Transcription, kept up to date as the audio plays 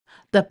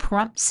The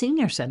Pahrump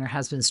Senior Center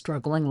has been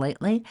struggling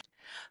lately.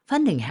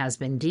 Funding has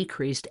been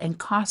decreased and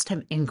costs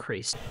have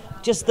increased.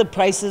 Just the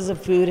prices of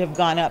food have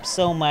gone up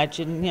so much,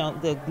 and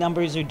the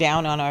numbers are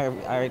down on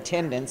our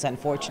attendance,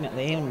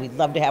 unfortunately, and we'd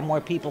love to have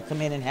more people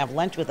come in and have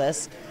lunch with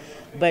us.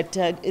 But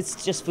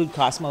it's just food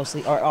costs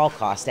mostly, or all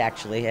cost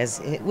actually, as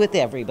with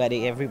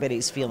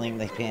everybody's feeling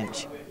the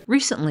pinch.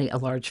 Recently, a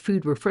large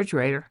food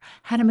refrigerator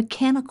had a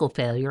mechanical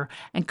failure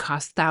and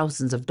cost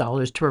thousands of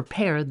dollars to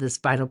repair this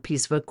vital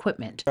piece of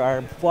equipment.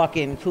 Our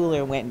walk-in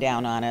cooler went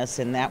down on us,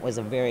 and that was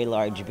a very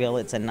large bill.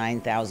 It's a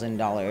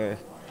 $9,000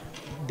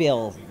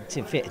 bill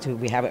to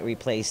have it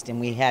replaced, and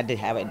we had to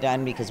have it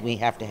done because we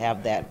have to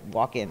have that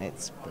walk-in.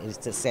 It's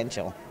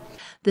essential.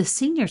 The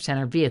senior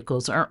center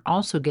vehicles are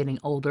also getting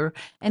older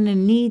and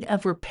in need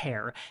of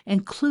repair,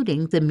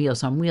 including the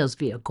Meals on Wheels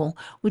vehicle,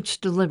 which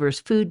delivers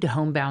food to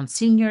homebound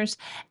seniors,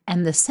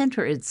 and the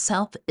center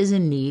itself is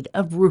in need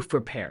of roof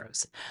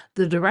repairs.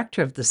 The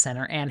director of the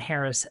center, Ann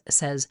Harris,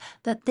 says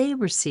that they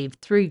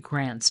received 3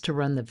 grants to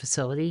run the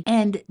facility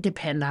and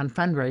depend on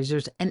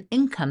fundraisers and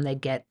income they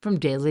get from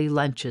daily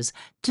lunches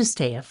to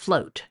stay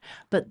afloat,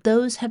 but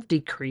those have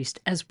decreased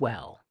as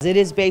well. It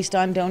is based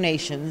on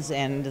donations,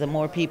 and the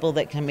more people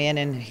that come in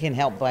and can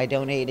help by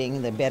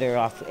donating, the better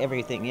off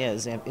everything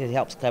is. It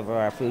helps cover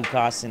our food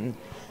costs and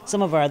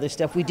some of our other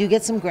stuff. We do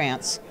get some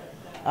grants.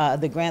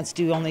 The grants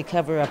do only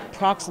cover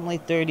approximately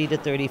 30 to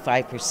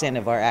 35%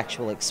 of our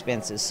actual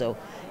expenses, so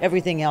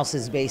everything else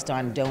is based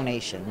on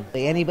donation.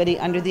 Anybody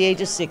under the age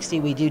of 60,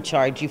 we do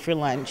charge you for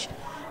lunch.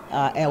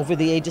 Over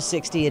the age of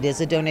 60, it is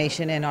a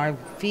donation, and our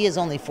fee is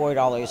only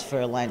 $4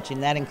 for a lunch,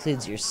 and that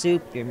includes your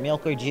soup, your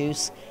milk or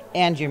juice,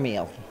 and your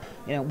meal.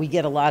 We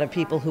get a lot of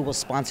people who will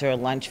sponsor a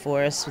lunch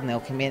for us, and they'll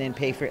come in and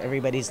pay for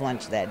everybody's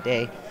lunch that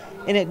day.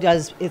 And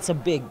it's a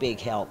big, big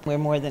help. We're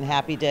more than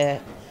happy to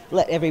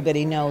let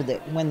everybody know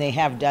that when they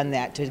have done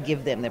that, to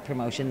give them the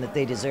promotion that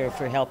they deserve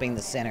for helping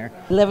the center.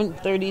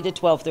 11:30 to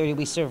 12:30,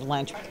 we serve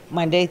lunch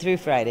Monday through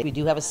Friday. We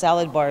do have a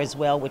salad bar as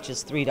well, which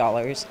is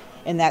 $3,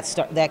 and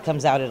that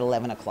comes out at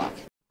 11 o'clock.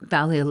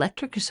 Valley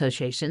Electric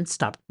Association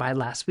stopped by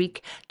last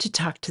week to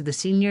talk to the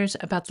seniors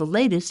about the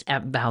latest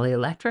at Valley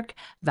Electric,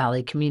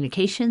 Valley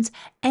Communications,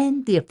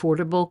 and the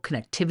Affordable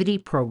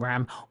Connectivity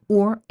Program,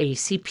 or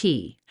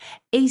ACP.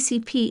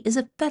 ACP is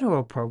a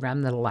federal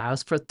program that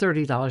allows for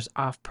 $30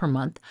 off per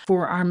month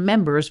for our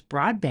members'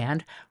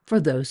 broadband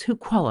for those who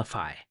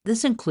qualify.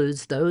 This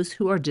includes those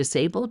who are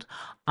disabled,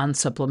 on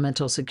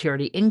supplemental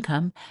security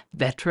income,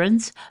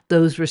 veterans,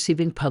 those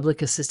receiving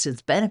public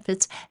assistance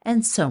benefits,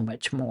 and so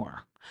much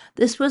more.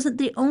 This wasn't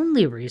the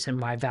only reason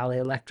why Valley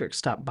Electric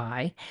stopped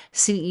by.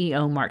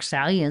 CEO Mark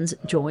Stallions,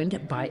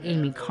 joined by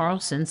Amy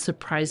Carlson,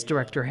 surprised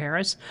Director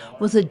Harris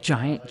with a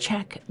giant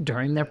check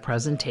during their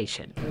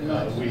presentation.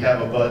 We have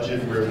a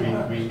budget where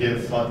we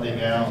give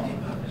funding out.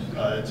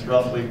 It's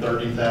roughly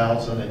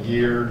 $30,000 a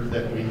year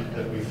that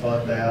we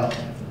fund out.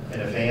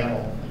 And if Ann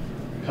will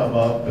come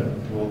up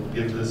and we'll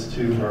give this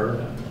to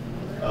her.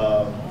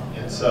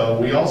 And so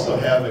we also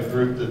have a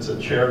group that's a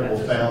charitable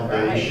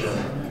foundation.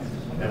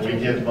 And we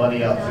give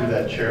money out through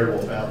that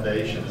charitable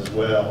foundation as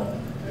well.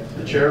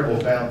 The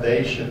charitable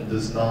foundation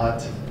does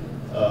not,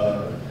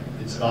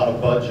 it's not a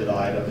budget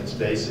item. It's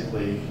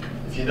basically,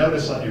 if you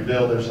notice on your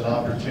bill, there's an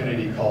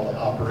opportunity called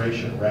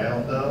Operation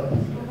Roundup.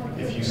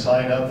 If you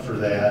sign up for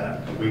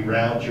that, we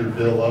round your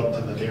bill up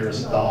to the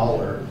nearest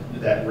dollar.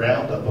 That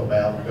roundup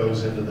amount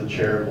goes into the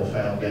charitable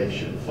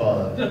foundation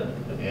fund,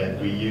 and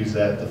we use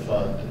that to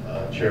fund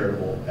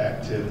charitable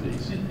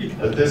activities.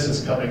 But this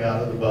is coming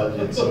out of the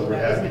budget, so we're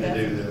happy to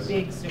do this.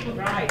 Big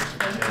surprise.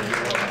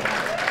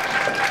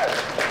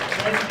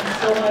 Thank you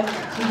so much.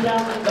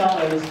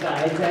 $2,000,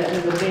 guys. That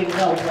is a big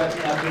help right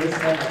now for the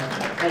center.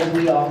 As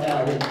we all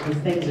know, these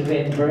things have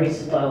been very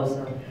slow.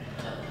 So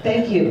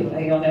thank you.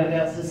 I don't know what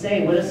else to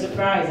say. What a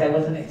surprise. I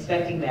wasn't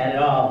expecting that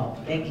at all.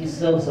 Thank you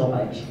so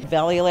much.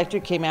 Valley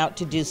Electric came out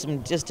to do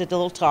just a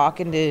little talk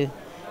and to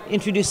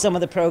introduce some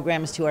of the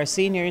programs to our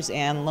seniors,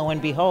 and lo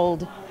and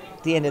behold,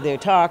 at the end of their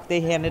talk, they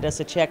handed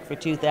us a check for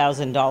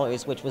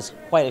 $2,000, which was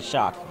quite a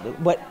shock,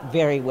 but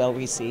very well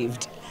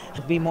received.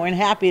 I'd be more than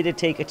happy to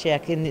take a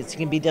check, and it's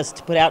going to be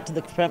just put out to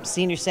the Pahrump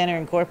Senior Center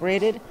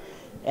Incorporated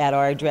at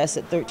our address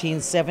at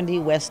 1370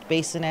 West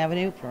Basin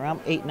Avenue,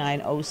 Pahrump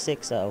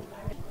 89060.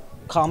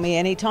 Call me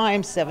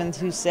anytime,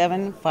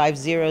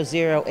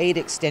 727-5008,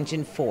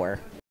 extension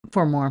 4.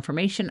 For more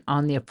information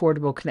on the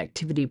Affordable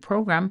Connectivity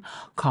Program,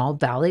 call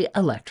Valley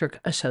Electric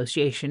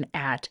Association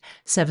at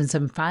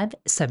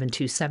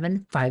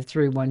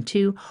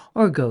 775-727-5312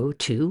 or go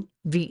to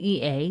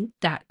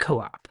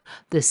vea.coop.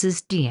 This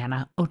is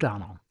Deanna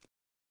O'Donnell.